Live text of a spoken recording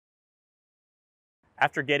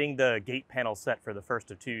After getting the gate panel set for the first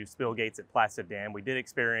of two spill gates at Placid Dam, we did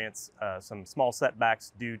experience some small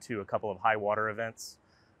setbacks due to a couple of high water events.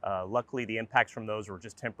 Luckily, the impacts from those were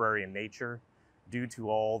just temporary in nature. Due to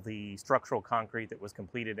all the structural concrete that was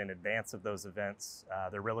completed in advance of those events,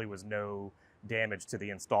 there really was no damage to the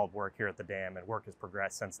installed work here at the dam, and work has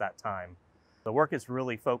progressed since that time. The work is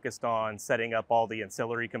really focused on setting up all the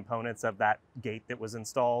ancillary components of that gate that was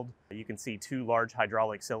installed. You can see two large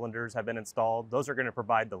hydraulic cylinders have been installed. Those are going to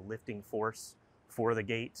provide the lifting force for the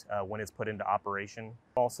gate when it's put into operation.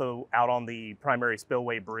 Also, out on the primary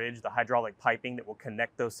spillway bridge, the hydraulic piping that will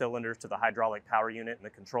connect those cylinders to the hydraulic power unit in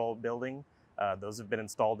the control building, those have been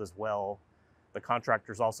installed as well. The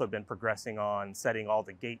contractor's also been progressing on setting all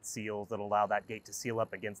the gate seals that allow that gate to seal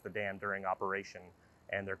up against the dam during operation,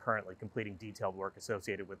 and they're currently completing detailed work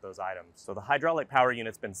associated with those items. So the hydraulic power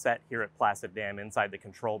unit's been set here at Placid Dam inside the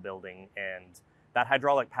control building, and that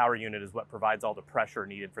hydraulic power unit is what provides all the pressure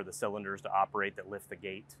needed for the cylinders to operate that lift the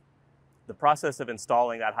gate. The process of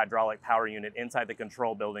installing that hydraulic power unit inside the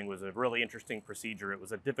control building was a really interesting procedure. It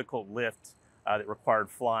was a difficult lift that required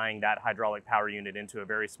flying that hydraulic power unit into a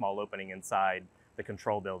very small opening inside the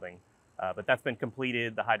control building. But that's been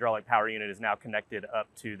completed. The hydraulic power unit is now connected up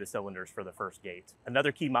to the cylinders for the first gate.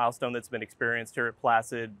 Another key milestone that's been experienced here at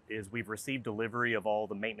Placid is we've received delivery of all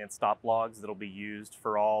the maintenance stop logs that'll be used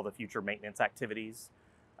for all the future maintenance activities.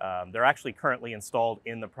 They're actually currently installed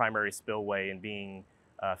in the primary spillway and being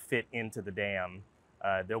fit into the dam.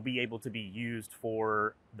 They'll be able to be used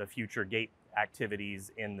for the future gate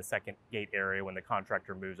activities in the second gate area when the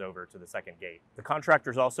contractor moves over to the second gate. The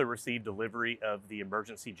contractors also received delivery of the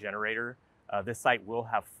emergency generator. This site will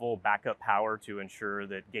have full backup power to ensure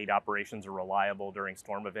that gate operations are reliable during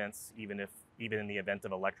storm events, even in the event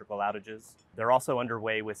of electrical outages. They're also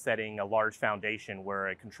underway with setting a large foundation where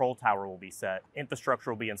a control tower will be set. Infrastructure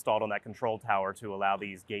will be installed on that control tower to allow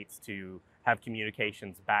these gates to have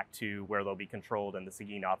communications back to where they'll be controlled in the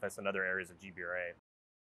Seguin office and other areas of GBRA.